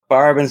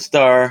Barb and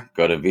Star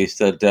go to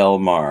Vista Del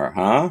Mar,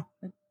 huh?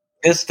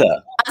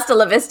 Vista. Hasta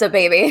la vista,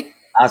 baby.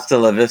 Hasta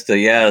la Vista,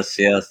 yes.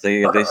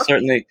 They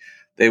certainly...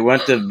 They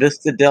went to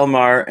Vista Del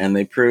Mar and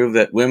they proved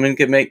that women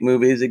can make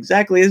movies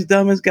exactly as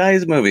dumb as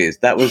guys' movies.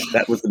 That was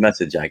the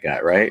message I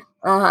got, right?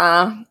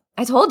 I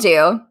told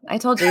you that.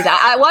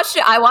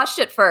 I watched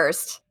it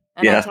first,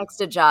 and I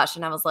texted Josh,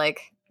 and I was like,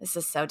 "This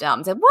is so dumb."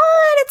 He's like,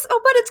 "What?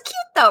 But it's cute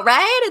though,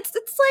 right? It's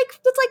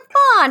like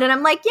fun." And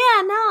I'm like,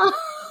 "Yeah, no."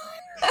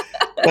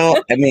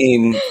 Well, I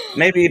mean,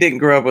 maybe you didn't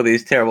grow up with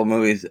these terrible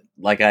movies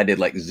like I did,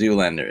 like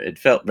Zoolander. It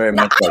felt very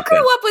much like that. I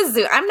grew up with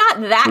Zoo. I'm not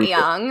that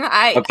young.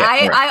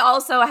 I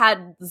also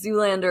had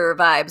Zoolander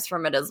vibes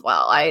from it as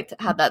well. I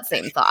had that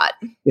same thought.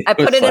 I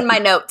put it in my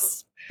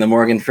notes. The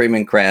Morgan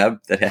Freeman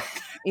crab that had...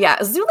 Yeah,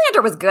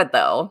 Zoolander was good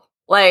though.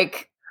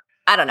 Like,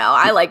 I don't know.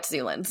 I liked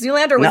Zoolander.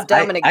 Zoolander was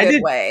dumb in a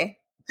good way.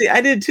 See, I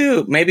did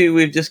too. Maybe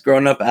we've just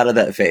grown up out of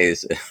that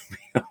phase.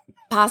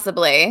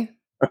 Possibly.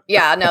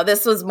 Yeah, no,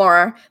 this was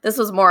more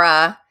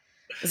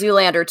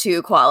Zoolander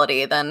 2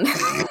 quality than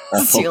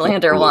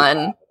Zoolander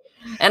 1.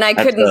 And I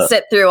couldn't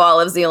sit through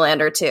all of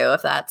Zoolander 2,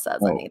 if that says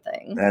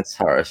anything. That's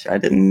harsh. Wow.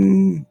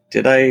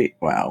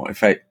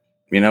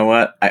 You know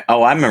what? I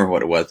remember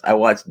what it was. I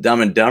watched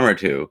Dumb and Dumber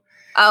 2.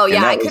 Oh,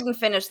 yeah, I couldn't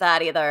finish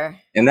that either.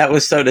 And that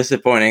was so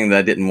disappointing that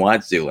I didn't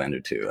watch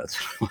Zoolander 2.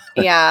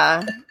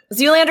 Yeah.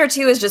 Zoolander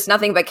 2 is just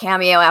nothing but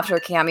cameo after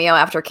cameo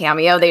after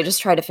cameo. They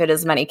just tried to fit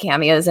as many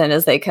cameos in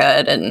as they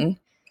could, and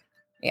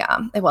yeah,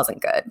 it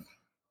wasn't good.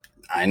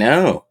 I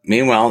know.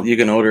 Meanwhile, you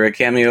can order a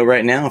cameo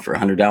right now for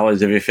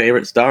 $100 of your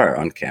favorite star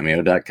on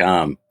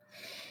Cameo.com.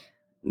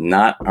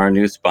 Not our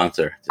new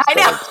sponsor. I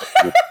know.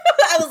 I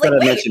was like,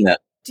 mention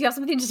that. Do you have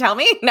something to tell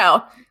me?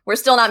 No, we're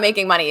still not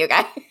making money, you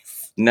guys.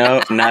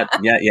 No, not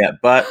yet.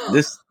 But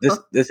this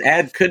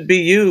ad could be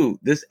you.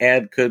 This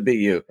ad could be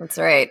you. That's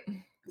right.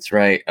 That's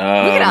right. Look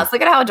at us.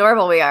 Look at how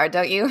adorable we are,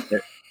 don't you?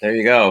 There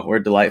you go. We're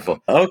delightful.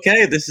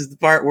 Okay, this is the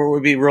part where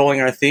we'll be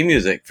rolling our theme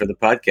music for the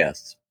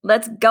podcast.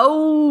 Let's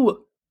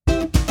go.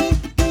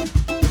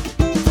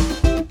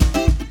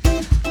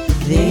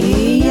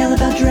 They yell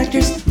about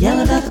directors, yell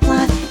about the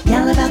plot,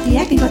 yell about the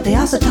acting, but they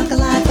also talk a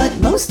lot. But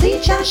mostly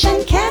Josh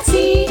and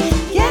Cassie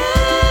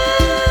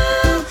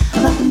yell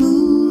about the movies.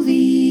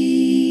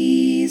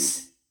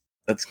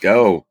 Let's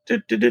go.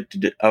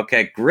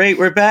 Okay, great.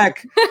 We're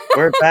back.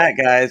 We're back,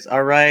 guys.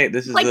 All right.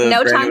 This is like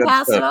no time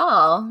passed at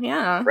all.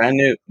 Yeah. Brand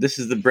new. This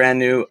is the brand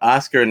new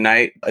Oscar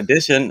night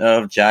edition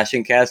of Josh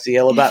and Cassie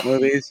Yell About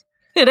Movies.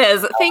 It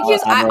is. Thank you.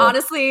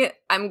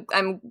 I'm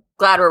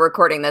glad we're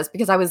recording this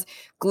because I was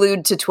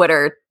glued to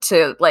Twitter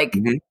to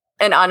an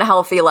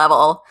unhealthy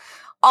level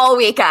all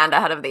weekend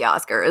ahead of the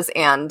Oscars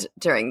and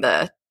during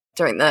the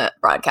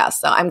broadcast.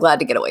 So I'm glad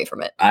to get away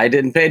from it. I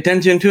didn't pay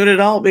attention to it at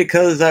all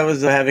because I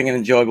was having an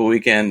enjoyable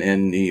weekend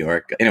in New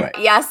York. Anyway.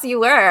 Yes,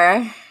 you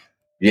were.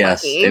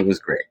 Yes, Lucky. It was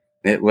great.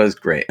 It was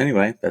great.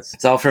 Anyway,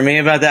 that's all for me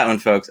about that one,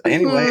 folks.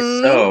 Anyway,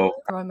 so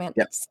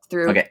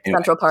through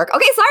Central Park.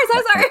 Okay,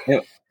 sorry.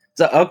 Anyway.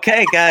 So,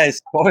 okay, guys,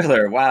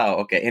 spoiler. Wow.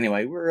 Okay.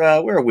 Anyway, we're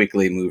a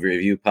weekly movie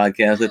review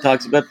podcast that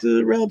talks about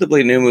the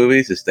relatively new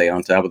movies to stay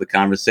on top of the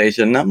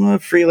conversation. I'm a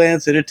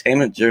freelance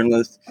entertainment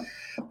journalist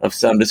of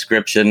some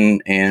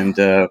description, and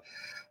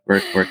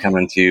we're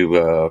coming to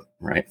you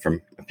right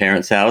from my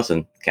parents' house,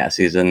 and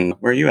Cassie's in.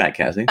 Where are you at,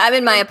 Cassie? I'm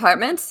in my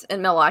apartment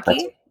in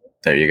Milwaukee.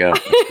 There you go.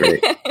 That's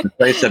great. The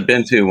place I've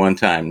been to one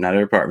time, not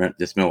an apartment,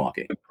 just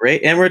Milwaukee.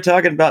 Great. And we're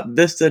talking about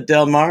Vista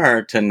Del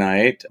Mar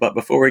tonight. But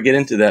before we get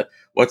into that,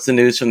 what's the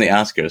news from the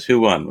Oscars? Who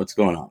won? What's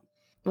going on?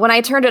 When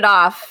I turned it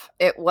off,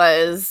 it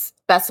was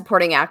Best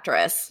Supporting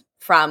Actress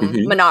from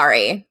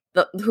Minari,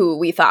 who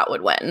we thought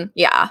would win.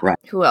 Yeah. Right.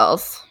 Who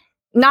else?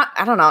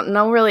 I don't know.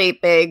 No really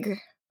big.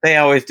 They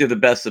always do the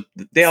best.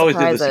 They always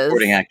do the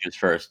supporting actors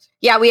first.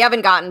 Yeah. We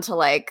haven't gotten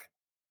to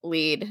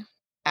lead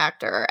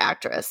actor or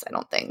actress, I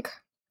don't think.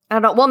 I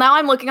don't know. Well, now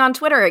I'm looking on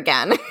Twitter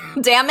again.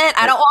 Damn it.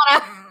 I don't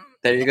want to.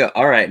 There you go.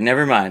 All right.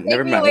 Never mind.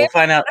 We'll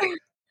find out.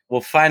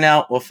 We'll find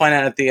out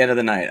at the end of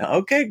the night.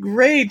 Okay,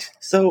 great.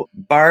 So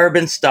Barb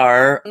and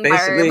Star.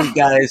 Basically,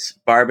 guys,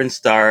 Barb and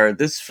Star.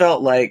 This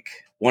felt like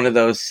one of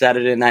those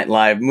Saturday Night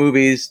Live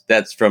movies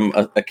that's from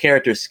a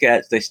character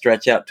sketch. They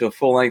stretch out to a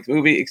full-length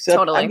movie,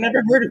 except I've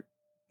never heard of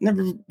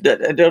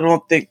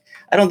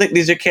I don't think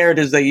these are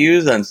characters they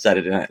use on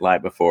Saturday Night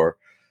Live before.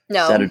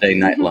 No. Saturday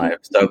Night Live.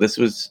 So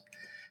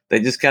they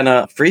just kind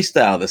of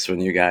freestyle this one,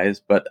 you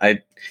guys. But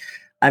I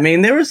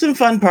mean, there were some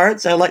fun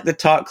parts. I like the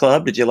Talk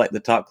Club. Did you like the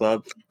Talk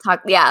Club?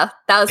 Yeah,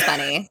 that was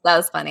funny. That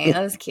was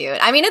cute.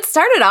 I mean, it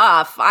started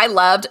off. I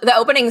loved the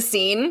opening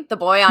scene, the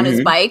boy on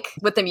his bike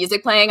with the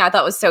music playing. I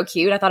thought was so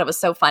cute. I thought it was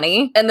so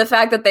funny. And the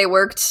fact that they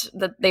worked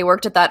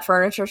at that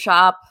furniture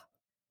shop,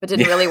 but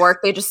didn't really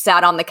work. They just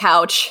sat on the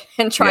couch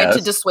and tried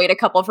to dissuade a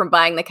couple from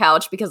buying the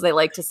couch because they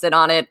like to sit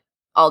on it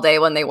all day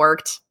when they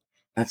worked.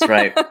 That's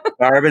right.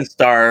 Barb and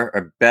Star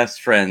are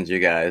best friends, you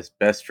guys.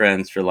 Best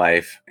friends for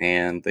life.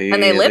 And they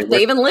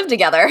even live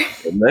together.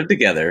 They live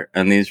together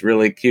on these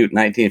really cute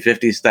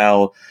 1950s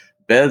style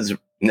beds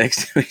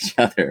next to each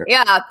other.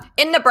 Yeah.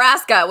 In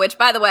Nebraska, which,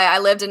 by the way, I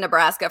lived in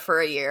Nebraska for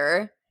a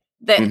year.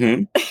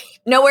 that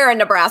nowhere in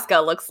Nebraska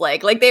looks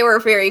like they were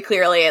very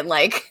clearly in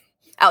like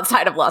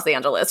outside of Los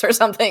Angeles or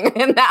something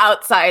in the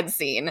outside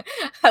scene.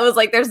 I was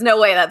like, there's no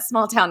way that's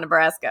small town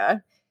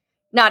Nebraska.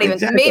 Not even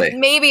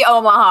maybe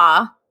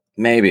Omaha.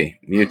 Maybe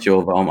Mutual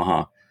of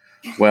Omaha.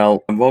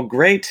 Well,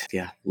 great.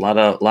 Yeah, a lot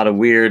of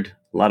weird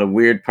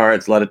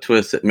parts, a lot of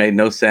twists that made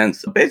no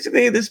sense.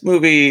 Basically, this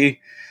movie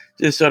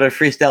just sort of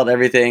freestyled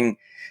everything.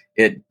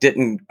 It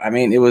didn't. I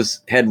mean,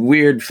 had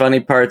weird funny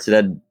parts. It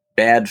had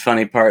bad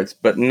funny parts,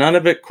 but none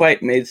of it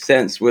quite made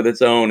sense with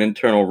its own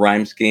internal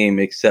rhyme scheme,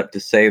 except to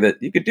say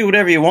that you could do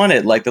whatever you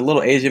wanted. Like the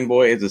little Asian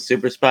boy is a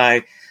super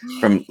spy.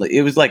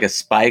 It was like a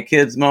Spy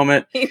Kids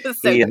moment. He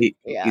was so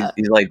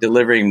he's like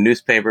delivering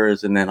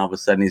newspapers, and then all of a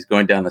sudden he's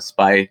going down a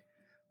spy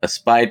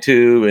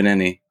tube, and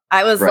then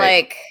I was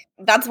like,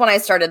 that's when I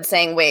started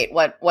saying, wait,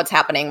 what's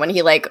happening? When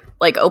he like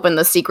opened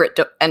the secret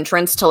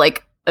entrance to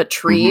like a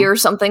tree or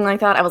something like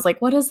that. I was like,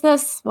 what is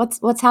this?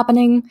 What's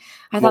happening?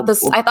 I thought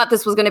this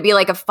was going to be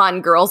like a fun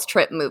girls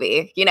trip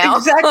movie, you know?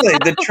 Exactly.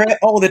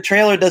 The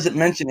trailer doesn't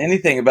mention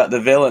anything about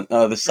the villain,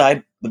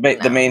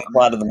 the main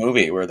plot of the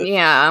movie where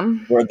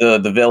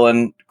the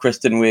villain,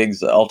 Kristen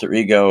Wiig's alter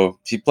ego,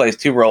 she plays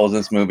two roles in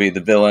this movie.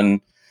 The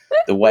villain,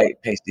 the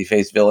white pasty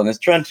faced villain, is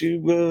trying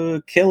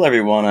to kill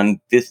everyone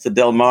on Vista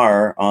Del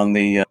Mar on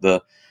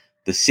the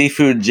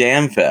Seafood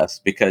Jam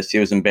Fest because she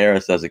was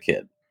embarrassed as a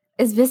kid.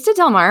 Is Vista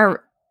Del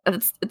Mar?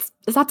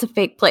 That's a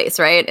fake place,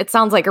 right? It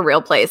sounds like a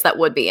real place that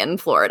would be in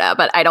Florida,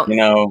 but I don't.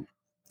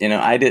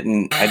 I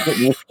didn't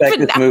respect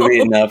this movie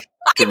enough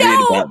to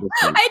read about this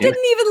one. I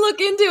didn't even look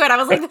into it. I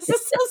was like, this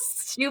is so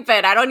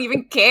stupid. I don't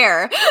even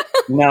care.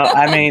 No,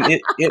 I mean,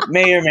 it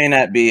may or may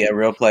not be a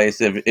real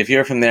place. If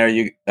you're from there,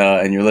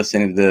 and you're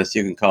listening to this,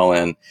 you can call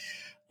in,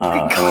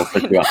 and we'll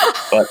put you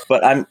on.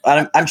 But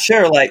I'm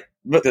sure, like.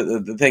 But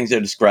the things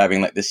they're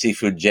describing, like the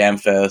Seafood Jam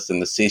Fest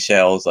and the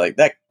seashells, like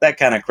that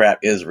kind of crap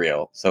is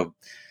real. So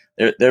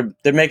they're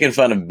making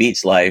fun of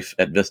beach life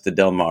at Vista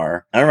Del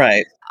Mar. All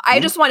right. I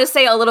just want to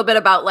say a little bit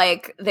about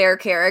like their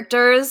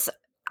characters.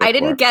 I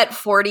didn't get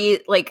 40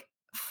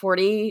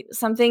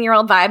 something year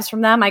old vibes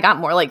from them. I got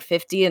more like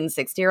 50 and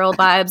 60-year-old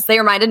vibes. They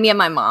reminded me of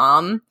my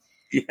mom.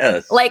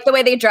 Yes. Like the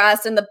way they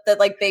dressed and the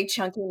like big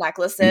chunky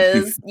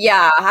necklaces.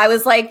 Yeah. I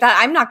was like that.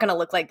 I'm not going to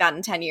look like that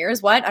in 10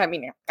 years. What? I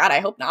mean, God, I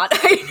hope not.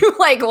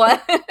 Like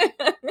what?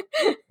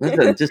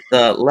 Listen, just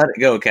let it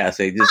go,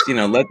 Cassie. Just,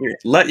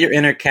 let your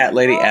inner cat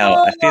lady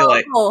out. I feel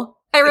like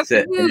I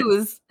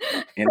refuse.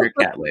 Inner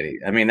cat lady.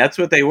 I mean, that's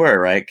what they were,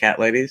 right? Cat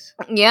ladies.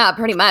 Yeah,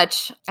 pretty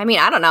much. I mean,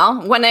 I don't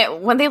know.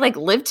 When they like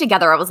lived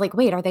together, I was like,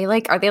 wait, are they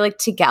like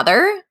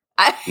together?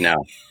 No,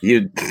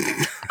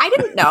 I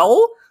didn't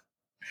know.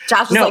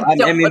 Josh was don't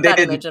put that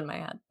image in my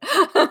head.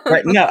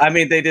 Right? No, I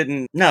mean they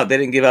didn't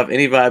give up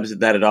any vibes of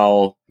that at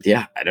all.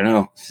 Yeah, I don't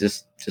know.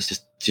 It's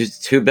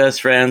just two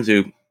best friends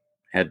who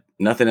had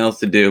nothing else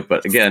to do.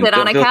 But again, sit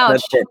on a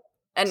couch.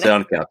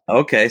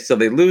 Okay, so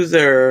they lose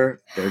their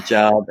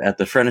job at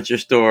the furniture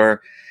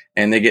store,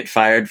 and they get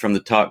fired from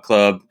the talk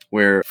club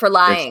for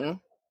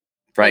lying.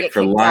 Right,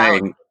 for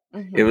lying.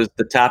 Mm-hmm.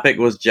 The topic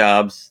was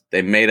jobs.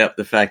 They made up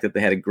the fact that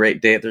they had a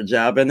great day at their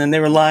job, and then they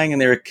were lying,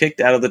 and they were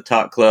kicked out of the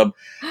talk club.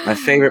 My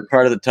favorite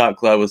part of the talk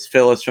club was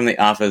Phyllis from The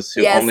Office,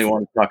 who only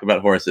wanted to talk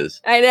about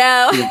horses. I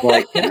know. She was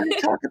like, "Can I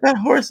talk about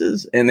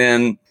horses?" And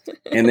then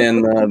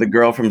the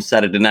girl from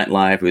Saturday Night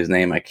Live, whose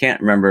name I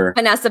can't remember,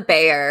 Vanessa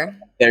Bayer.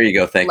 There you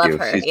go. Thank you.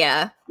 Her.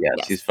 Yeah,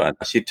 she's fun.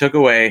 She took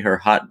away her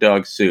hot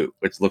dog suit,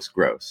 which looks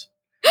gross.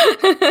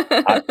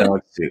 Hot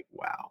dog suit.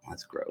 Wow,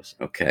 that's gross.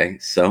 Okay,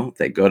 so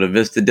they go to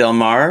Vista Del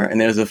Mar, and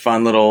there's a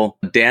fun little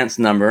dance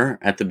number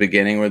at the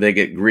beginning where they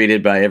get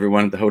greeted by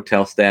everyone at the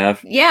hotel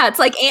staff. Yeah, it's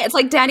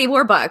like Danny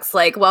Warbucks,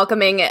 like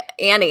welcoming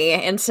Annie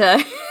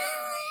into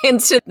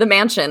the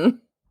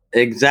mansion.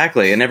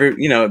 Exactly, and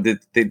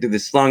they do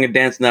this song and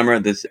dance number.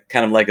 This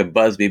kind of like a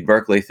Busby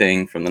Berkeley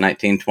thing from the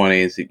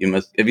 1920s.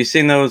 Have you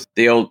seen those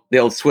the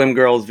old Swim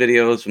Girls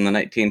videos from the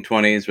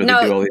 1920s where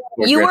they do all these?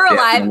 You were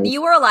alive.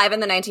 You were alive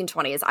in the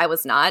 1920s. I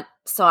was not,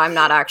 so I'm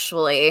not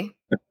actually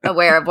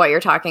aware of what you're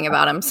talking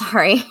about. I'm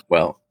sorry.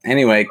 Well,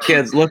 anyway,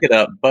 kids, look it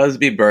up.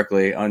 Busby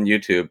Berkeley on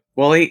YouTube.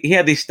 Well, he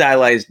had these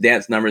stylized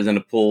dance numbers in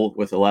a pool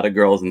with a lot of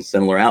girls in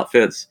similar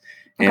outfits.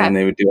 And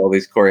they would do all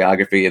these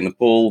choreography in the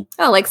pool.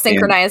 Oh, like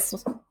synchronized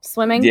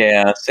swimming?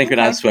 Yeah,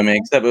 synchronized swimming,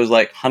 except it was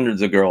like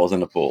hundreds of girls in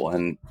the pool.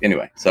 And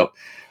anyway, so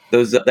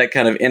that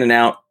kind of in and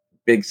out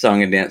big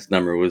song and dance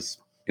number was,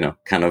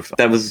 kind of,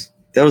 that was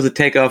a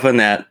takeoff on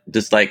that,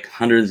 just like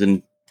hundreds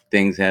and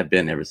things have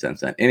been ever since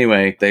then.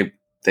 Anyway,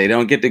 they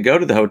don't get to go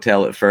to the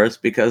hotel at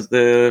first because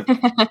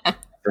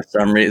for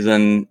some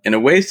reason, in a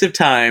waste of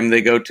time,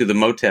 they go to the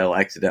motel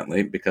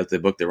accidentally because they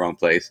booked the wrong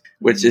place,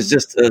 which is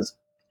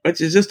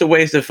just a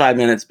waste of 5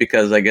 minutes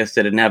because I guess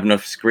they didn't have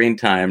enough screen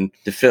time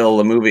to fill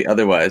the movie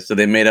otherwise. So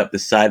they made up the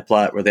side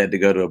plot where they had to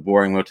go to a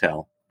boring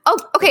motel. Oh,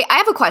 okay. I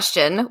have a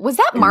question. Was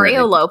that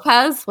Mario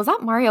Lopez? Was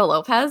that Mario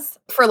Lopez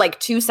for like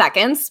 2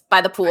 seconds by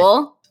the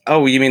pool?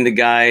 Oh, you mean the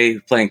guy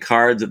playing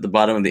cards at the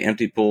bottom of the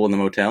empty pool in the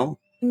motel?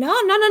 No.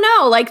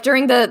 Like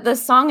during the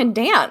song and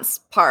dance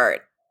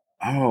part.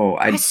 Oh,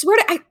 I swear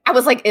I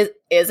was like, is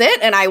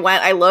it? And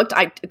I looked,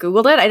 I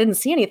Googled it. I didn't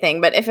see anything,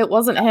 but if it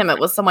wasn't him, it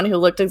was someone who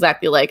looked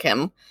exactly like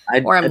him.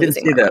 Or I'm didn't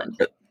losing see my that. mind.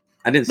 But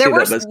I didn't see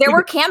that. But There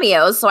were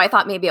cameos, so I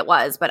thought maybe it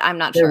was, but I'm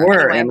not sure. There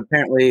were, anyway.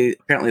 and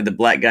apparently the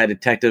black guy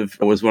detective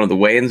was one of the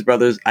Wayans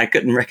brothers. I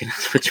couldn't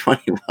recognize which one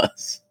he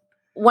was.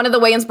 One of the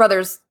Wayans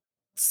brothers'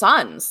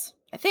 sons,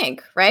 I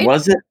think, right?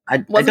 Was it? I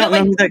don't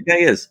know who that guy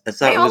is. I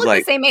thought they all look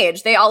the same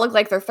age. They all look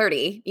like they're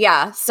 30.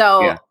 Yeah,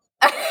 so... Yeah.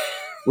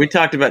 We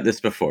talked about this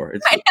before.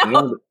 I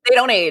know. They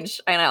don't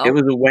age. I know. It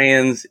was a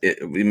Wayans.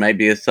 It might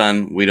be a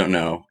son. We don't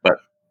know. But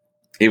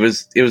it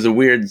was a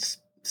weird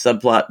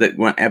subplot that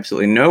went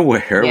absolutely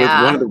nowhere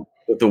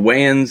with the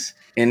Wayans,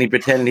 and he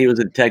pretended he was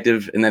a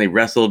detective, and then he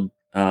wrestled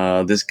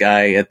this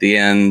guy at the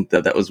end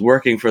that was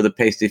working for the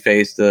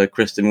pasty-faced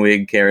Kristen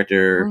Wiig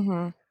character.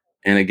 Mm-hmm.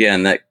 And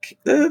again,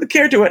 the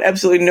character went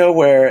absolutely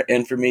nowhere,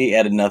 and for me,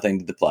 added nothing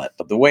to the plot.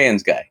 But the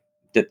Wayans guy,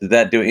 did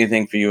that do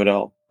anything for you at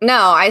all? No,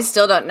 I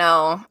still don't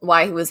know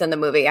why he was in the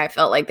movie. I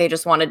felt like they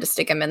just wanted to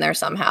stick him in there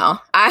somehow.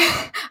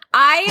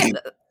 I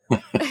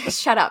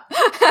shut up.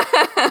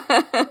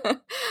 I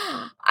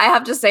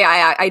have to say,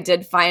 I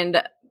did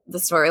find the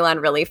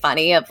storyline really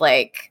funny of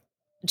like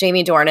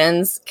Jamie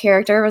Dornan's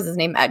character. Was his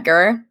name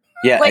Edgar?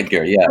 Yeah, like,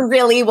 Edgar. Yeah,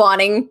 really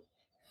wanting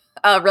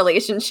a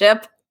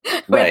relationship.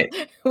 Right.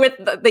 With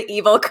the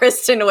evil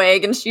Kristen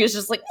Wiig, and she was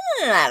just like,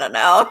 I don't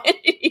know.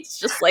 He's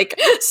just like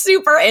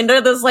super into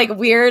this like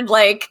weird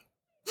like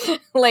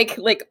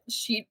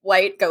sheet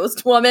white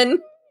ghost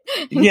woman.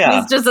 Yeah,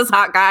 he's just this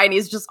hot guy, and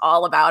he's just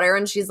all about her.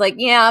 And she's like,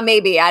 yeah,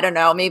 maybe, I don't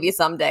know, maybe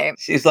someday.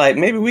 She's like,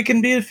 maybe we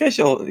can be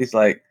official. She's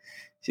like,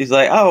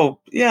 oh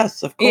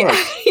yes, of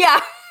course. Yeah.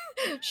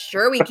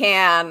 Sure we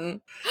can.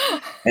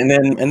 And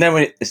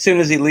then as soon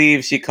as he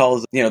leaves, she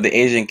calls the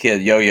Asian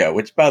kid Yo-Yo.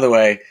 Which, by the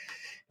way,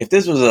 if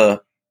this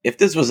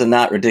was a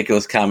not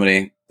ridiculous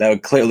comedy, that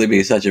would clearly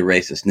be such a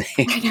racist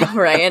name. I know,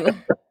 right?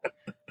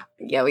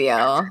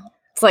 Yo-Yo.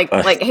 It's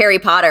like Harry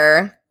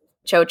Potter,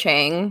 Cho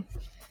Chang.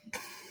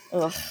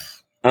 Ugh.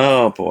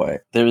 Oh boy,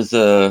 there's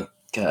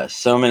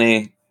so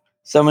many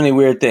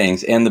weird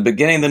things. And the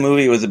beginning of the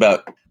movie was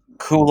about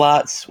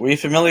culottes. Were you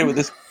familiar with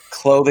this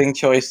clothing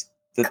choice?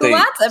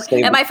 Culottes?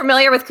 Am I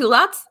familiar with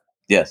culottes?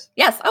 Yes.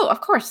 Yes. Oh,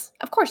 of course.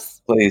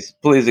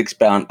 Please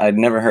expound. I'd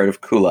never heard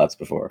of culottes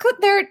before.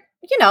 They're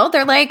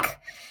they're like,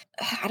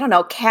 I don't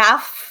know,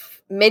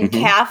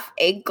 mid-calf,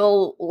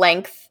 ankle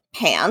length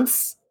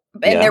pants,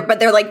 and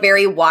they're like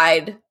very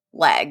wide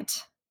legged.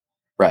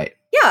 Right.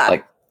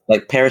 Yeah.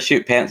 Like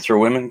parachute pants for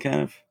women,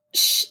 kind of.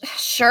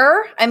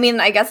 Sure. I mean,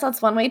 I guess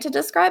that's one way to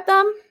describe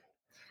them.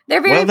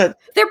 They're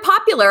they're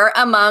popular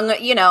among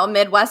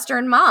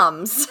Midwestern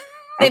moms.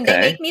 They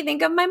make me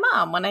think of my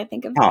mom when I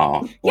think of.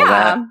 Oh,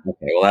 well,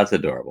 well, that's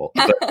adorable.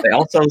 But they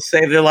also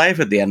saved their life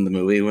at the end of the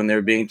movie when they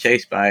were being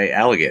chased by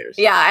alligators.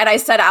 Yeah, and I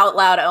said out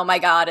loud, "Oh my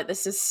god,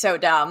 this is so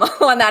dumb"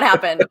 when that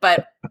happened.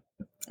 But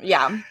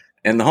yeah.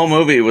 And the whole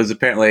movie was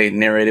apparently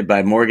narrated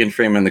by Morgan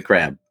Freeman the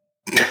Crab.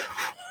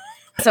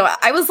 So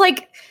I was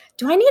like,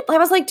 do I need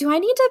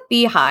to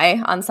be high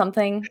on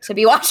something to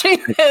be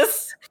watching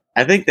this?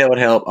 I think that would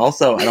help.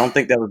 Also, I don't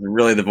think that was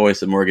really the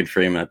voice of Morgan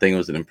Freeman. I think it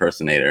was an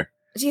impersonator.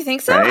 Do you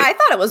think so? Right? I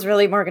thought it was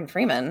really Morgan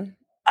Freeman.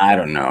 I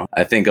don't know.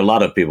 I think a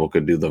lot of people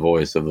could do the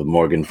voice of a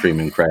Morgan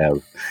Freeman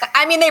crab.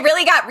 I mean, they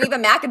really got Reba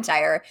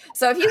McEntire.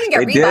 So if you can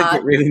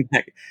get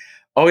Reba.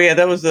 Oh, yeah.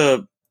 That was,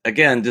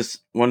 again, just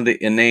one of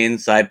the inane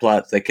side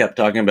plots. They kept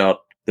talking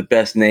about the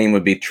best name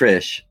would be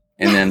Trish.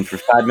 And then for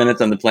 5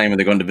 minutes on the plane when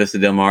they're going to Vista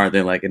Del Mar,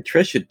 they're like, and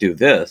Trish should do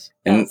this.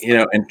 And,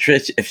 and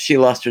Trish, if she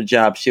lost her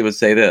job, she would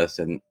say this.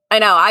 And I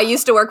know. I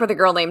used to work with a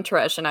girl named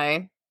Trish, and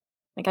I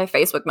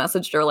Facebook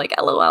messaged her like,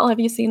 LOL, have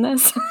you seen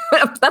this?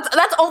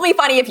 That's only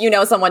funny if you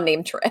know someone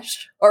named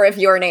Trish, or if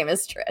your name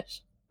is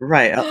Trish.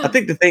 Right. I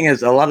think the thing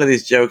is, a lot of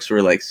these jokes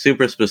were like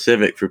super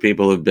specific for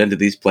people who've been to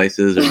these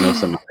places or know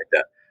something like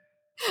that.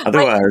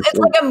 Otherwise, it's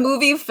like a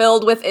movie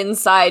filled with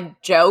inside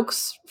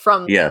jokes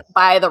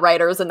by the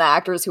writers and the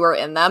actors who are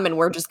in them, and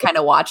we're just kind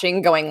of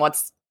watching, going,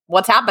 "What's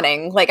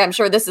happening?" Like, I'm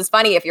sure this is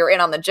funny if you're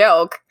in on the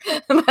joke,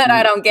 but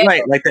I don't get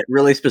it. Like that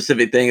really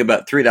specific thing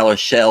about $3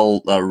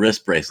 Shell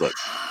wrist bracelets.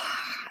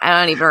 I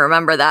don't even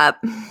remember that.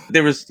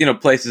 There was,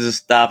 places to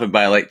stop and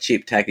buy like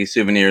cheap, tacky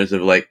souvenirs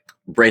of like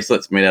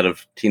bracelets made out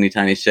of teeny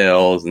tiny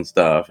shells and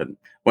stuff. And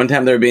one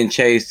time they were being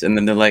chased, and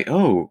then they're like,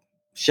 "Oh,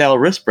 Shell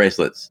wrist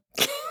bracelets."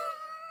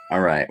 All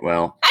right,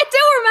 well, I do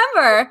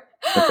remember.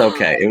 It's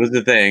okay. It was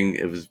the thing.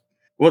 It was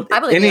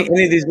any of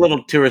these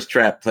little tourist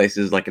trap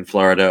places, like in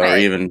Florida or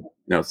even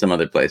some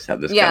other place,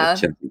 have this kind of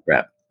chintzy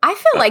crap. I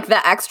feel like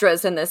the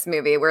extras in this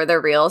movie were the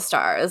real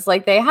stars.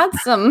 Like they had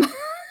some.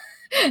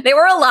 They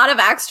were a lot of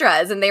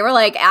extras, and they were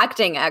like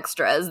acting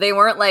extras. They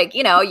weren't like,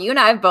 you and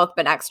I have both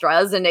been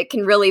extras, and it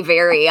can really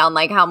vary on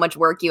like how much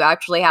work you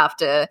actually have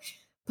to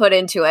put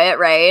into it,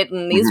 right?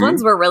 And these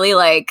ones were really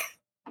like,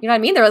 you know what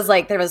I mean?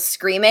 There was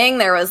screaming,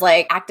 there was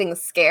like acting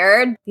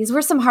scared. These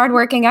were some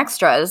hardworking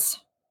extras.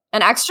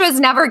 And extras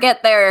never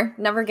get their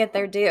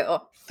due.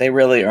 They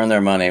really earn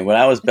their money. What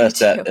I was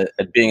best at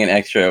being an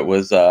extra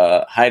was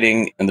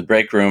hiding in the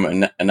break room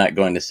and not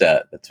going to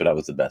set. That's what I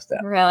was the best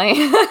at.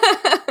 Really?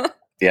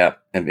 Yeah.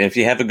 And if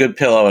you have a good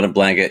pillow and a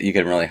blanket, you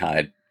can really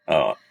hide.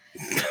 Oh.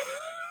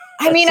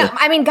 I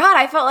mean, God,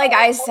 I felt like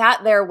I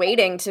sat there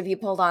waiting to be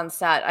pulled on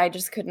set. I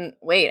just couldn't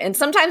wait. And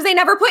sometimes they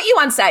never put you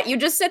on set. You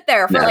just sit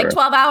there for like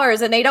 12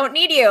 hours and they don't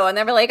need you. And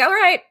they're like, all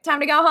right, time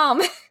to go home.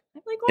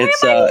 I'm like, why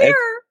am I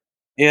here?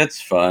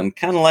 It's fun.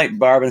 Kind of like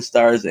Barb and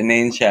Star's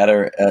inane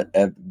chatter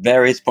at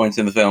various points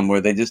in the film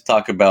where they just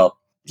talk about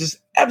just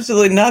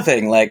absolutely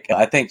nothing. Like,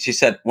 I think she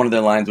said one of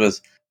their lines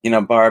was,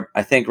 Barb,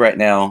 I think right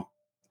now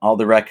all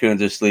the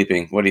raccoons are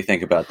sleeping. What do you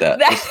think about that?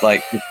 Just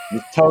like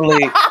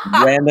totally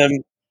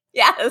random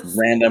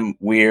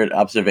weird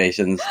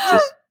observations.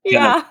 Just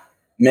kind of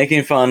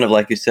making fun of,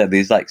 like you said,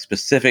 these like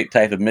specific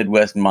type of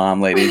Midwest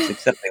mom ladies,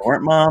 except they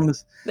weren't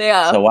moms.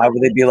 Yeah. So why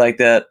would they be like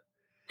that?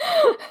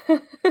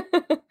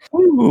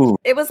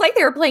 It was like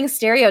they were playing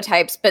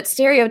stereotypes, but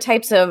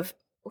stereotypes of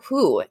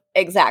who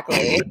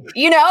exactly?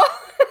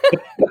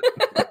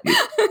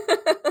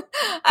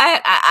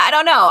 I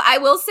don't know. I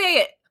will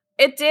say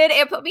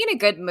it put me in a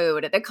good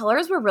mood. The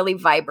colors were really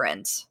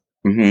vibrant.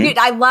 Mm-hmm.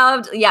 I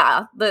loved,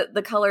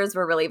 the colors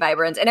were really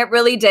vibrant, and it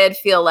really did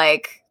feel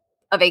like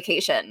a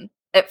vacation.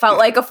 It felt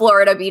like a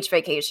Florida beach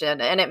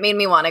vacation, and it made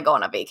me want to go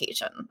on a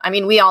vacation. I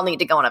mean, we all need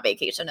to go on a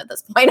vacation at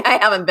this point. I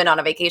haven't been on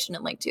a vacation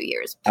in like 2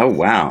 years. Oh,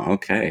 wow.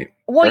 Okay.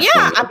 Well, you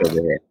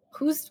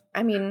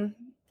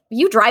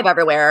drive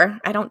everywhere.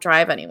 I don't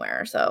drive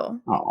anywhere, so.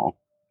 Oh.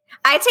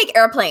 I take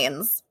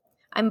airplanes.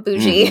 I'm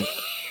bougie.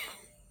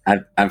 Mm-hmm.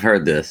 I've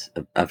heard this.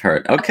 I've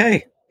heard.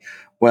 Okay.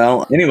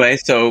 Well, anyway,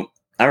 so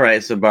all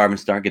right. So Barb and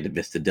Star get to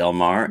Vista Del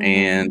Mar,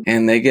 and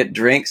they get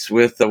drinks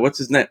with what's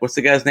his name? What's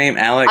the guy's name?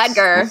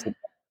 Alex.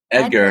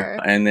 Edgar.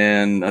 And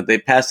then they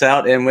pass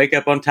out and wake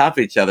up on top of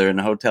each other in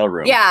a hotel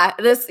room. Yeah.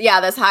 This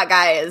hot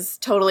guy is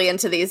totally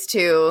into these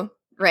two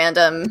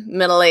random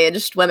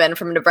middle-aged women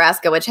from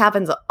Nebraska, which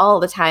happens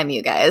all the time,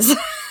 you guys.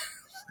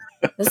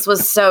 This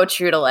was so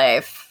true to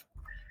life.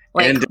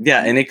 Like,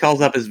 and he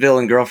calls up his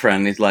villain girlfriend.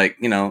 And he's like,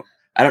 I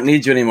don't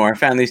need you anymore. I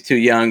found these two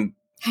young,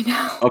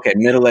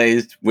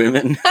 middle-aged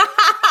women.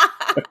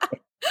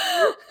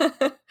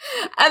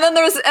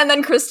 And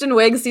then Kristen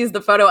Wiig sees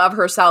the photo of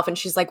herself and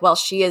she's like, well,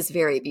 she is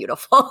very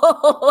beautiful.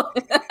 That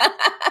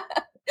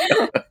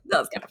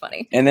was kind of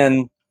funny. And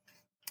then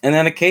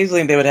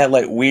occasionally they would have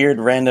like weird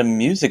random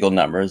musical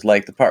numbers,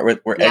 like the part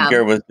where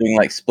Edgar was doing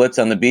like splits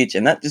on the beach,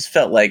 and that just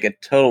felt like a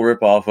total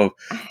ripoff of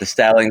the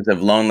stylings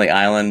of Lonely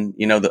Island.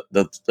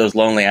 Those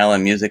Lonely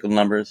Island musical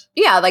numbers.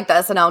 Yeah, like the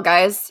SNL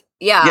guys.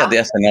 Yeah, the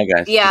SNL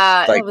guys.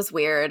 Yeah, it was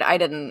weird. I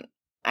didn't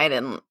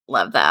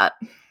love that.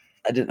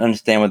 I didn't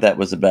understand what that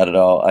was about at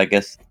all. I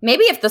guess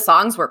maybe if the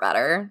songs were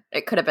better,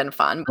 it could have been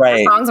fun. But right.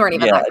 The songs weren't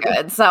even that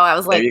good. So I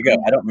was like, there you go.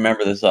 I don't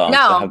remember the songs.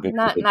 No,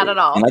 not at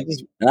all.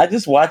 And I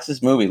just watched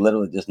this movie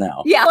literally just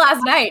now. Yeah,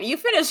 last night. You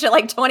finished it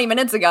like 20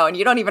 minutes ago and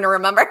you don't even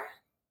remember.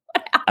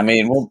 I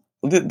mean, well,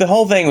 the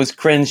whole thing was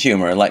cringe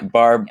humor. Like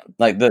Barb,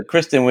 like the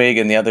Kristen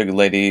Wiig and the other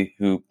lady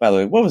who, by the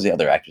way, what was the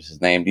other actress's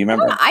name? Do you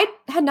remember? I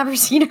had never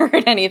seen her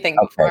in anything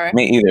before.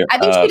 Me either. I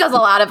think she does a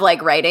lot of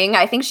like writing.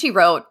 I think she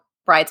wrote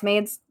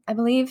Bridesmaids, I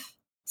believe.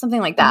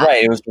 Something like that.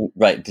 Right. It was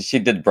right. She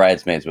did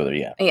Bridesmaids with her.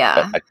 Yeah.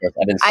 Yeah. But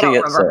I didn't see it. I don't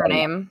remember her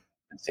name.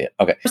 I didn't see it.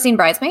 Okay. Ever seen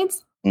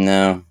Bridesmaids?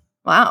 No.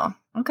 Wow.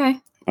 Okay.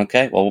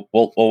 Okay. Well,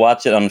 we'll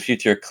watch it on a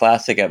future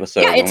classic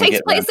episode. Yeah, it takes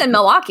place in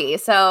Milwaukee.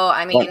 So,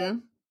 I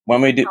mean,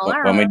 when we do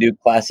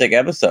classic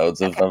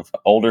episodes of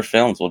older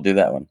films, we'll do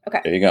that one.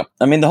 Okay. There you go.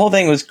 I mean, the whole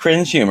thing was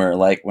cringe humor.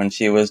 Like when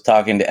she was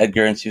talking to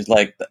Edgar and she was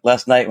like,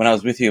 last night when I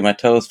was with you, my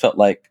toes felt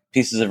like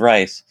pieces of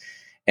rice.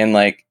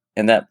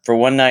 And that for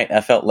one night,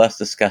 I felt less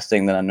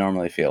disgusting than I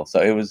normally feel.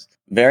 So it was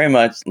very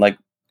much like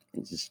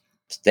just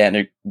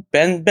standard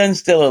Ben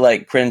Stiller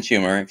like cringe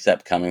humor,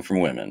 except coming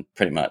from women,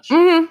 pretty much.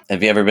 Mm-hmm.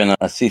 Have you ever been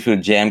a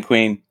seafood jam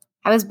queen?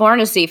 I was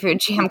born a seafood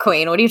jam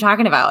queen. What are you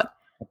talking about?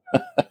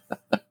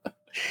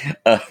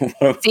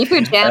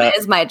 Seafood jam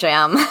is my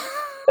jam.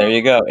 There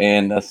you go.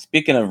 And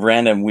speaking of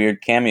random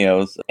weird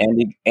cameos,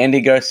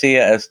 Andy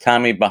Garcia as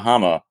Tommy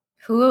Bahama.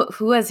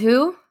 Who as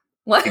who?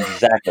 What?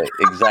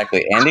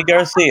 Exactly. Andy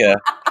Garcia.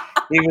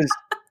 He was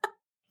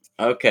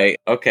okay.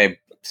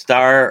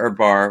 Star or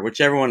Bar,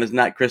 whichever one is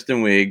not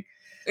Kristen Wiig.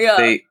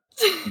 Yeah.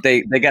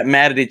 They got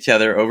mad at each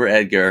other over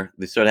Edgar.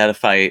 They sort of had a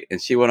fight,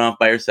 and she went off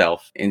by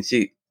herself. And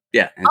she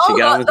got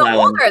on this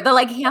island. The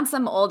like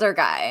handsome older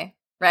guy,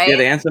 right? Yeah,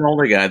 the handsome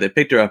older guy. They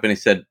picked her up, and he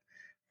said,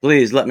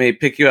 "Please let me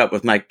pick you up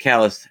with my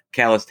calloused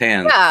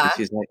hands." Yeah. And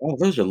she's like, "Oh,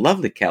 those are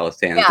lovely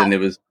calloused hands." Yeah. And it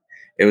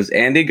was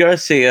Andy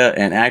Garcia,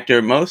 an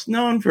actor most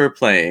known for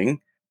playing.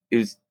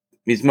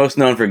 He's most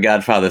known for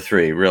Godfather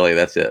 3. Really,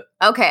 that's it.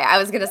 Okay, I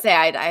was gonna say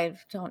I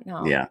don't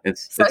know. Yeah,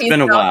 it's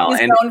been a while.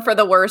 He's known for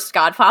the worst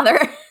Godfather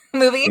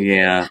movie.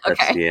 Yeah.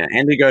 Okay. Yeah.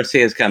 Andy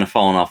Garcia has kind of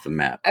fallen off the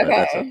map. Okay.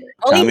 That's okay.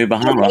 Well, Tommy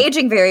Bahama. He's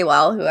aging very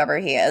well, whoever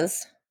he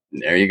is.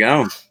 There you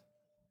go.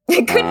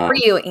 Good for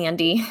you,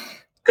 Andy.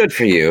 Good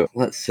for you.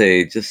 Let's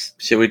see.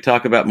 Should we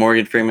talk about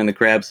Morgan Freeman the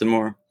Crab some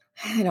more?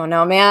 I don't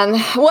know, man.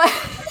 What?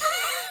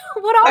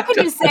 What all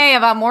can you say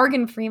about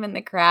Morgan Freeman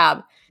the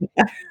crab?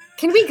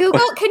 Can you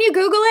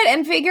Google it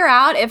and figure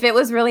out if it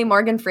was really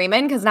Morgan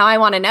Freeman? Because now I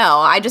want to know.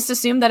 I just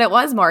assumed that it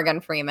was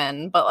Morgan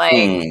Freeman, but I'll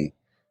do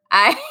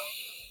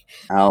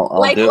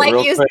it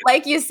real quick.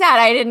 Like you said,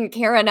 I didn't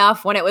care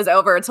enough when it was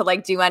over to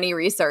like do any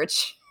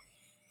research.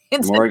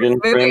 Morgan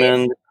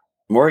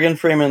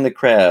Freeman the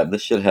crab.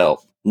 This should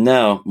help.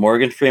 No,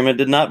 Morgan Freeman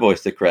did not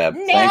voice the crab.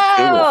 No, thanks,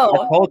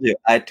 Google.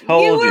 I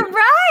told you. You were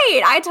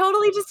right. I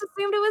totally just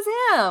assumed it was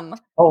him.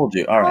 Told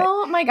you. All right.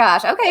 Oh my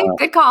gosh. Okay,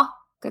 good call.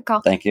 Good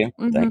call. Thank you.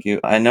 Mm-hmm. Thank you.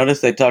 I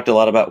noticed they talked a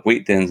lot about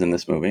Wheat Thins in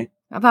this movie.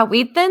 About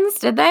Wheat Thins,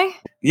 did they?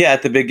 Yeah,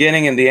 at the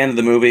beginning and the end of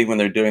the movie, when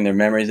they're doing their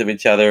memories of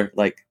each other,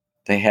 like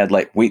they had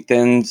like Wheat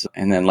Thins,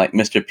 and then like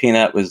Mr.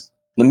 Peanut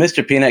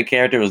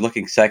character was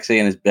looking sexy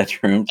in his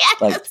bedroom. Yes!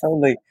 Like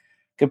totally,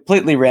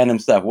 completely random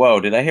stuff. Whoa,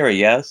 did I hear a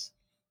yes?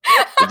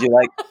 Did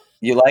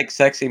you like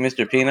sexy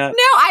Mr. Peanut?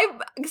 No,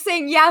 I'm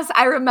saying yes.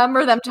 I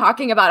remember them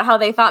talking about how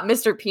they thought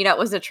Mr. Peanut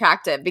was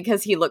attractive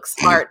because he looked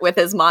smart with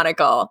his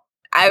monocle.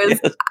 I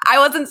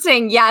wasn't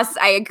saying yes,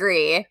 I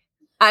agree.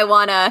 I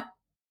want to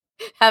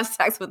have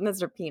sex with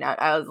Mr. Peanut.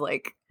 I was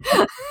like,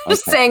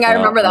 just saying I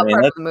remember that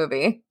part of the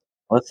movie.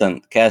 Listen,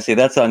 Cassie,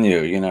 that's on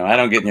you. You know, I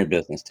don't get in your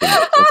business too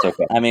much. That's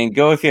okay. I mean,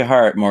 go with your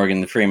heart,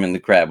 Morgan Freeman the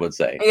crab would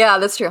say. Yeah,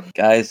 that's true.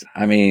 Guys,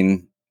 I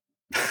mean,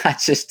 I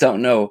just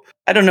don't know.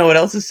 I don't know what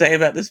else to say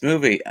about this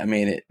movie. I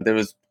mean, there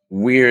was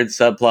weird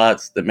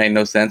subplots that made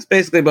no sense.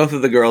 Basically, both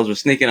of the girls were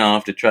sneaking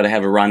off to try to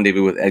have a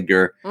rendezvous with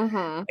Edgar.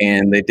 Mm-hmm.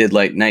 And they did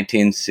like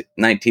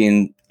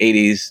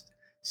 1980s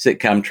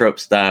sitcom trope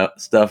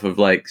stuff of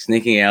like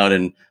sneaking out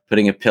and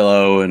putting a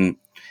pillow in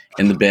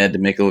the bed to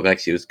make it look like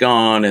she was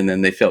gone. And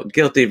then they felt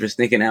guilty for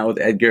sneaking out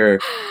with Edgar.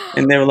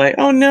 And they were like,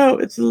 oh no,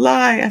 it's a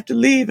lie. I have to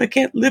leave. I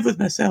can't live with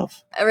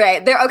myself.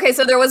 Right. Okay,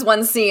 so there was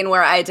one scene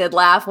where I did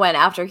laugh when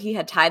after he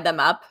had tied them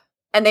up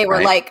and they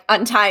were like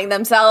untying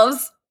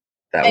themselves.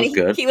 That was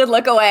good. He would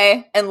look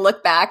away and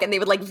look back and they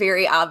would like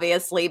very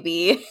obviously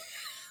be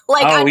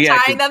like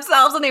untying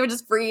themselves and they would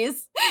just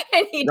freeze.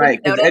 And he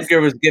didn't notice.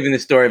 Edgar was giving the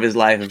story of his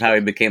life of how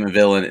he became a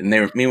villain. And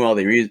meanwhile,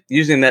 they were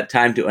using that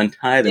time to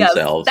untie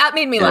themselves. That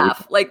made me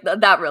laugh. Like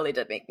that really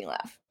did make me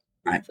laugh.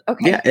 Right.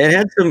 Okay. Yeah,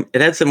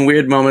 it had some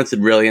weird moments of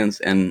brilliance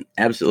and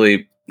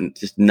absolutely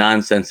just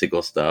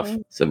nonsensical stuff.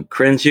 Mm-hmm. Some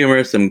cringe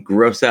humor, some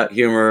gross out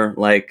humor,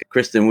 like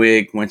Kristen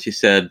Wiig when she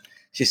said,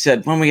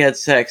 when we had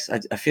sex, I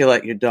feel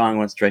like your dong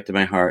went straight to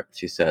my heart,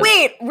 she said.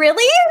 Wait,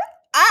 really?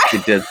 She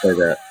did say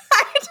that.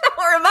 I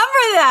don't remember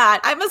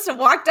that. I must have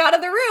walked out of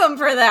the room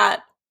for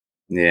that.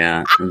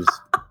 Yeah. It was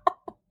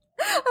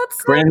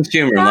that's cringe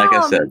humor, dumb. Like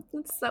I said.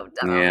 It's so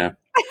dumb. Yeah.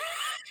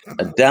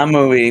 A dumb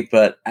movie,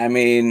 but I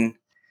mean,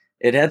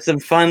 it had some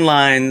fun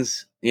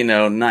lines, you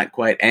know, not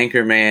quite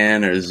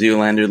Anchorman or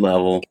Zoolander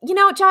level. You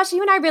know, Josh,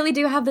 you and I really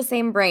do have the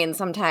same brain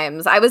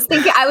sometimes. I was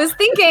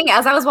thinking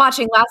as I was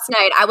watching last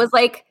night, I was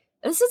like,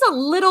 this is a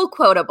little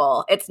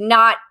quotable. It's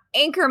not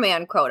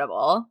Anchorman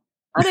quotable,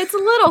 but it's a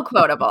little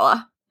quotable.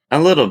 A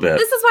little bit.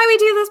 This is why we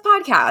do this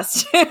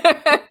podcast.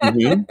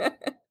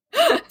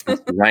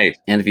 Mm-hmm. Right.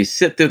 And if you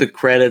sit through the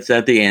credits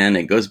at the end,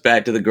 it goes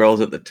back to the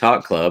girls at the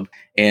Talk Club,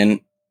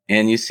 and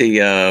you see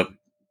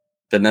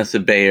Vanessa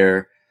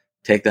Bayer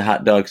take the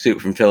hot dog soup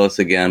from Phyllis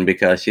again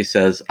because she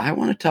says, I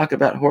want to talk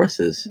about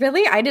horses.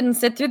 Really? I didn't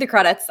sit through the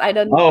credits. I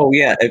didn't. Oh,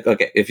 yeah.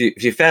 Okay. If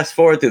you fast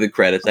forward through the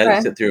credits, I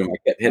didn't sit through them.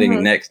 I kept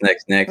hitting next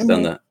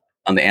on the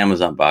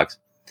Amazon box.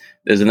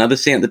 There's another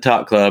scene at the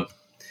Talk Club,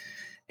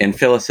 and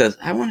Phyllis says,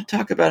 I want to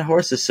talk about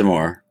horses some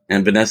more.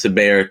 And Vanessa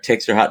Bayer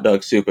takes her hot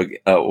dog soup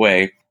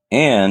away.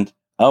 And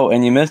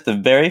you missed the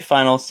very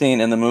final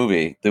scene in the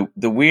movie.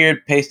 The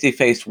weird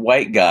pasty-faced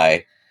white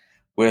guy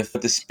with the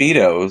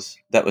Speedos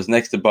that was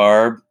next to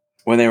Barb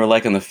when they were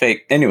like on the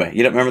fake. Anyway,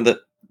 you don't remember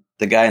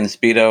the guy in the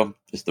Speedo?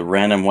 Just the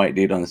random white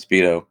dude on the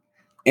Speedo.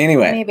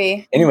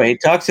 Anyway, he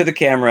talks to the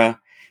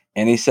camera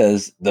and he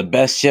says, the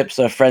best ships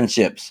are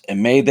friendships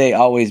and may they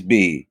always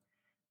be.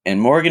 And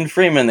Morgan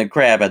Freeman, the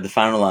crab, had the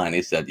final line.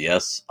 He said,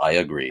 yes, I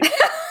agree.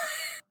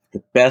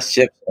 The best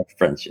ships are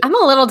friendships. I'm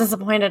a little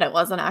disappointed it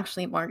wasn't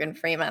actually Morgan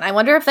Freeman. I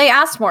wonder if they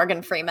asked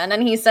Morgan Freeman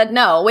and he said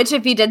no, which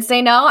if he did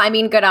say no, I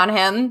mean, good on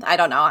him. I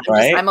don't know.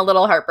 I'm a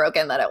little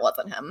heartbroken that it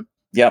wasn't him.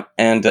 Yep.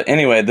 And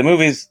anyway, the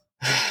movies,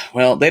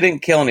 well, they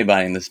didn't kill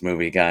anybody in this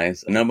movie,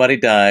 guys. Nobody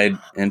died.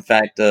 In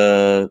fact,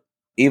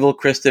 evil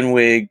Kristen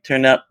Wiig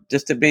turned out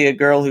just to be a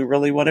girl who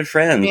really wanted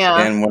friends.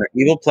 Yeah. And when her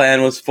evil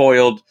plan was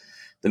foiled,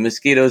 the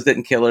mosquitoes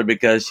didn't kill her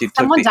because she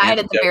someone died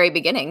at the very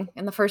beginning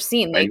in the first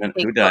scene.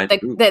 Who died?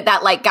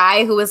 That like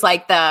guy who was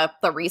like the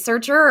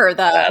researcher or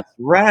the. That's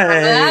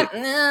right.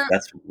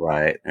 That's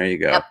right. There you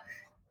go. Yep.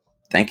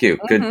 Thank you.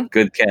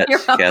 Good catch,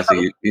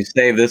 Cassie. You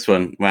saved this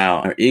one.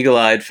 Wow. Our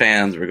eagle-eyed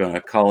fans were going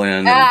to call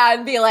in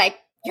and be like,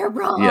 "You're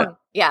wrong." Yeah.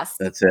 Yes,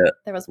 that's it.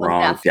 There was one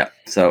wrong. death. Yeah.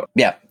 So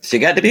yeah, she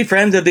got to be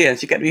friends at the end.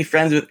 She got to be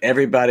friends with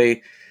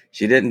everybody.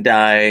 She didn't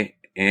die,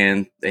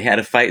 and they had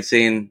a fight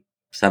scene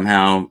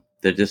somehow.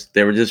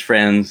 They were just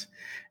friends,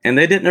 and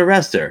they didn't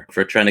arrest her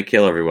for trying to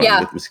kill everyone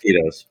with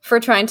mosquitoes. For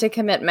trying to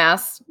commit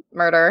mass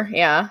murder.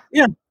 Yeah.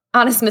 Yeah.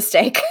 Honest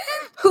mistake.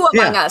 Who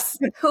among us?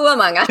 Who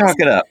among us? Chalk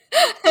it up.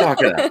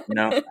 Chalk it up.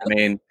 I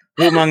mean,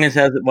 who among us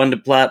has one to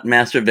plot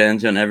mass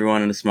revenge on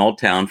everyone in a small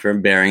town for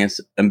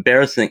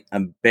embarrassing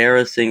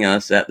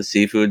us at the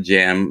Seafood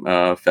Jam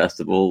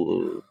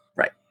Festival?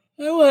 Right.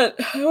 I want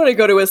to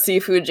go to a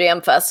Seafood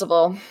Jam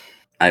Festival.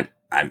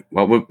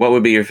 What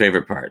would be your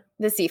favorite part?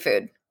 The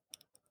seafood.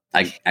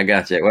 I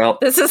got you. Well,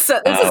 this is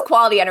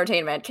quality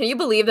entertainment. Can you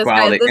believe this?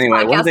 Quality. This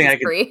anyway, podcast one thing is I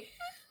could. Free.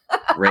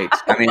 Great.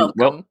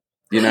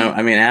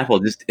 I mean, Apple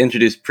just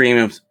introduced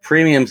premium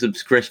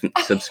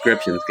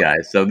subscriptions,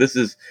 guys. So this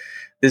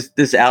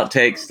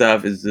outtake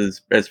stuff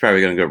is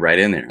probably going to go right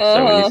in there.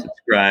 So when you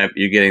subscribe,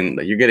 you're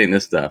getting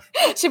this stuff.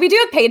 Should we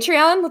do a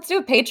Patreon? Let's do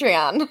a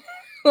Patreon.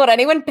 Would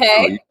anyone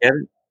pay?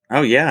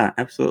 Oh yeah,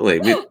 absolutely.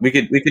 We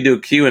could do a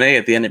Q&A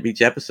at the end of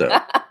each episode.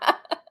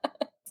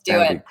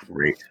 That'd be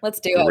great. Let's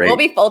do it. We'll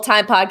be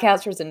full-time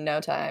podcasters in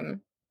no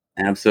time.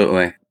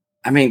 Absolutely.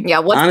 I mean, yeah.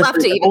 What's honestly,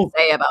 left to even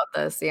say about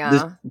this?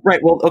 Yeah. Right.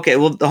 Well, okay.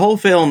 Well, the whole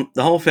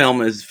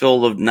film is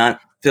filled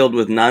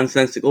with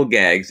nonsensical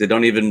gags that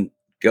don't even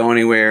go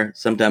anywhere.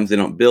 Sometimes they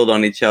don't build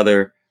on each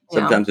other.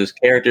 Sometimes there's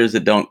characters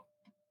that don't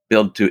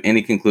build to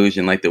any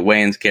conclusion, like the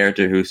Wayans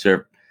character who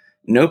served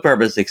no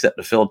purpose except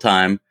to fill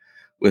time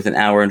with an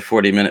hour and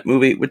 40-minute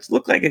movie, which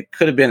looked like it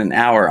could have been an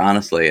hour,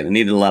 honestly, and it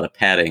needed a lot of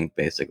padding,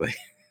 basically.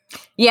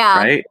 Yeah.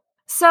 Right?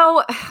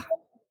 So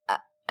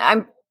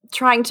I'm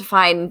trying to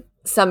find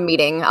some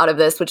meaning out of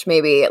this, which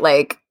maybe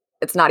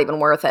it's not even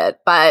worth it.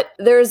 But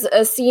there's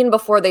a scene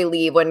before they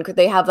leave when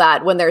they have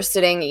that, when they're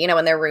sitting,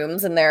 in their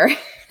rooms and their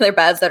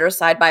beds that are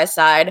side by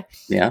side.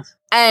 Yeah.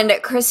 And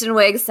Kristen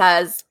Wiig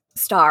says,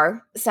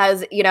 Star.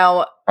 Star?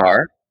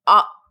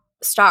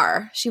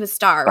 Star. She was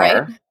Star, Star.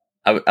 right?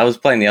 I was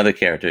playing the other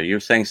character. You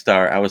were saying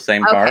Star. I was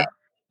saying Bar.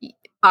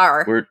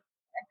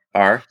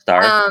 Bar.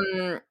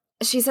 Star.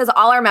 She says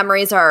all our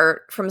memories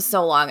are from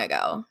so long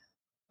ago,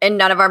 and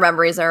none of our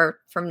memories are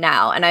from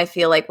now. And I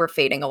feel like we're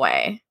fading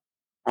away.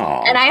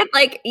 Aww. And I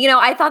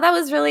I thought that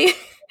was really,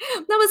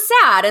 that was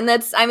sad. And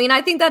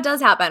I think that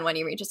does happen when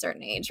you reach a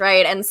certain age,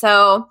 right? And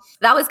so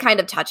that was kind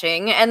of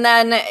touching. And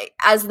then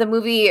as the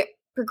movie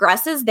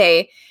progresses,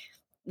 they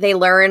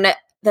learn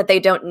that they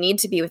don't need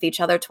to be with each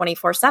other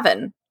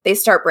 24/7. They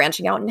start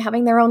branching out and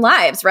having their own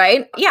lives,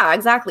 right? Yeah,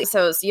 exactly.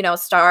 So,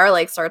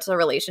 Star starts a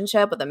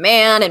relationship with a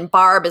man, and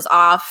Barb is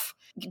off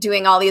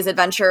doing all these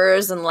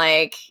adventures and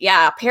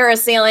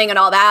parasailing and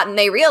all that. And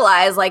they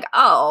realize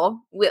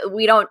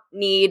we don't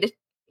need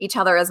each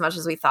other as much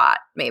as we thought,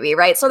 maybe,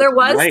 right? So there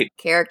was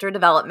character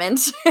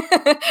development.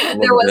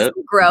 There was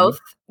growth.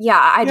 Mm-hmm.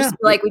 Yeah, I just feel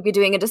like we'd be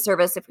doing a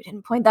disservice if we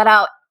didn't point that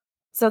out.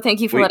 So thank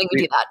you for letting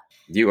me do that.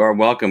 You are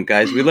welcome,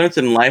 guys. We learned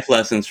some life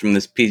lessons from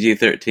this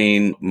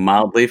PG-13,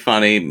 mildly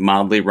funny,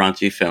 mildly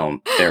raunchy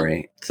film,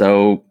 Terry.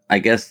 So I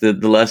guess the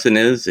lesson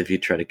is, if you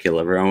try to kill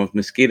everyone with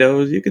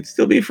mosquitoes, you could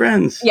still be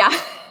friends. Yeah,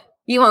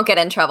 you won't get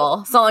in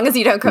trouble, so long as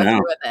you don't go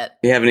through with it.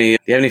 Do you have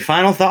any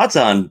final thoughts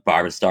on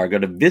Barb and Star? Go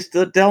to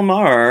Vista Del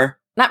Mar.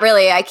 Not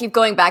really. I keep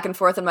going back and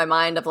forth in my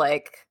mind of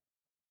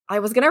I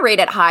was going to rate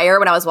it higher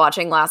when I was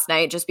watching last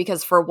night, just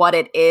because for what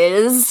it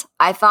is,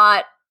 I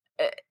thought...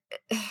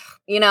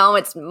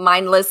 it's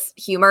mindless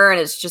humor and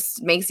it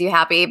just makes you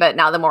happy. But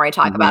now the more I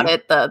talk about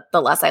it, the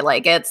less I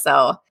like it.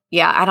 So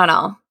yeah, I don't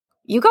know.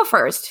 You go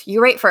first.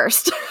 You rate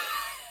first.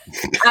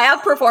 I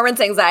have performance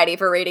anxiety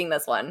for rating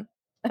this one.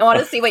 I want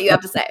to see what you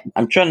have to say.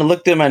 I'm trying to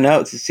look through my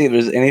notes to see if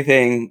there's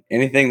anything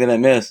that I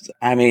missed.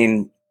 I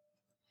mean,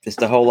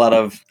 just a whole lot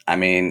of,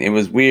 it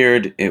was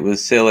weird. It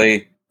was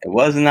silly. It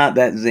was not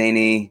that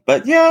zany.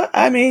 But yeah,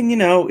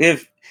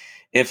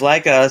 if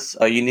like us,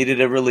 you needed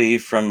a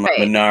relief from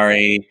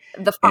Minari,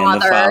 the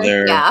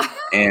father,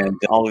 and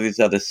all of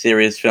these other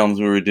serious films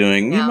we were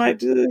doing,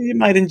 you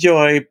might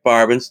enjoy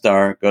Barb and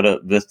Star. Go to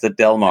Vista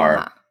Del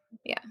Mar.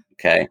 Yeah.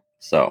 Okay,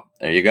 so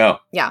there you go.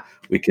 Yeah.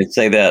 We could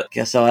say that.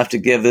 Guess I'll have to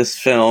give this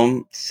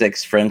film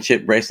 6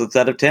 friendship bracelets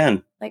out of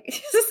 10.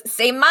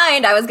 Same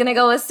mind. I was gonna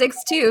go with 6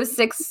 too.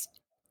 6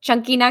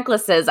 chunky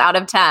necklaces out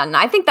of 10.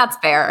 I think that's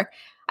fair.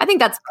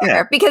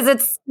 Because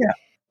it's. Yeah.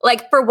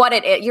 For what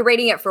it is, you're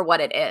rating it for what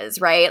it is,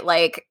 right?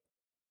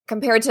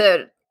 Compared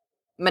to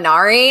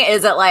Minari,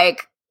 is it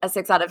a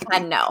 6 out of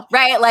 10? No,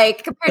 right?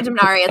 Compared to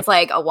Minari, it's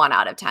a 1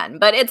 out of 10.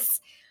 But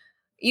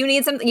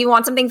you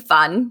want something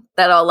fun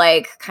that'll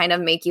kind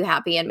of make you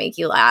happy and make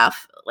you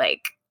laugh.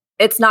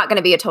 It's not going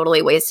to be a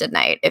totally wasted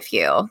night if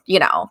you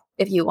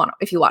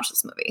watch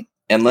this movie.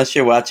 Unless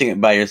you're watching it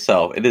by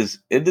yourself. This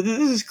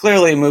is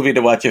clearly a movie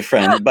to watch with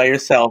friends. By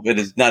yourself, it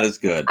is not as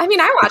good. I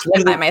watched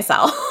it by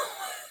myself.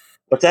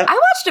 What's that? I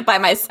watched it by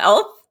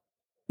myself.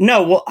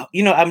 No, well,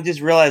 I'm just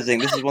realizing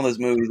this is one of those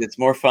movies that's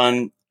more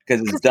fun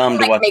because it's dumb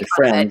to watch with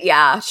friends.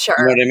 Yeah, sure.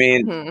 You know what I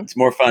mean? Mm-hmm. It's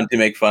more fun to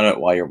make fun of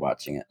it while you're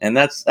watching it. And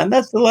that's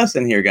the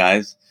lesson here,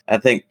 guys. I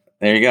think,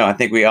 there you go. I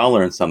think we all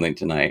learned something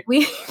tonight.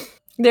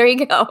 There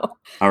you go.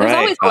 There's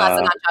always a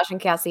lesson on Josh and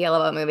Cassie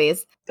about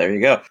movies. There you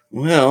go.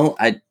 Well,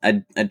 I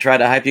try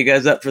to hype you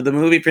guys up for the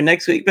movie for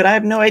next week, but I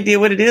have no idea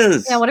what it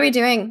is. Yeah, what are we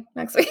doing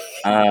next week?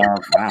 Wow,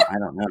 I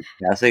don't know.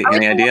 Cassie,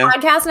 any idea?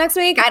 Podcast next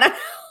week? I don't know.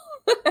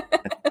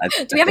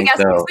 Do we have a guest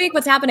this week?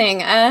 What's happening?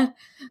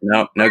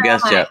 No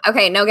guest yet.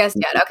 Okay, no guest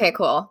yet. Okay,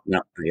 cool.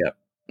 No, yep.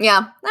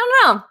 Yeah, I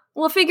don't know.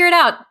 We'll figure it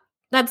out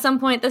at some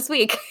point this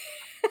week.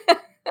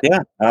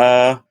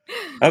 Yeah.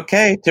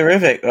 Okay.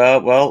 Terrific.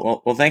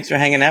 Well, thanks for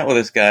hanging out with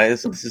us,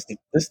 guys. This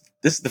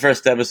is the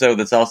first episode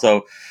that's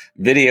also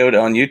videoed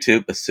on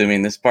YouTube,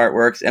 assuming this part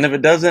works. And if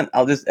it doesn't,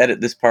 I'll just edit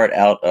this part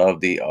out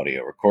of the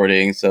audio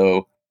recording.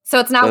 So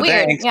it's not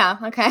weird. Thanks. Yeah.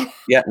 Okay.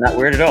 Yeah, not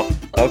weird at all.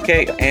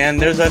 Okay.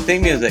 And there's our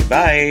theme music.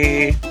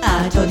 Bye.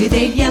 I told you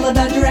they'd yell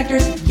about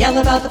directors, yell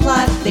about the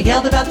plot. They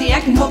yelled about the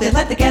acting, hope they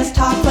let the guests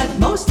talk, but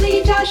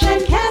mostly Josh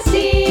and Kat.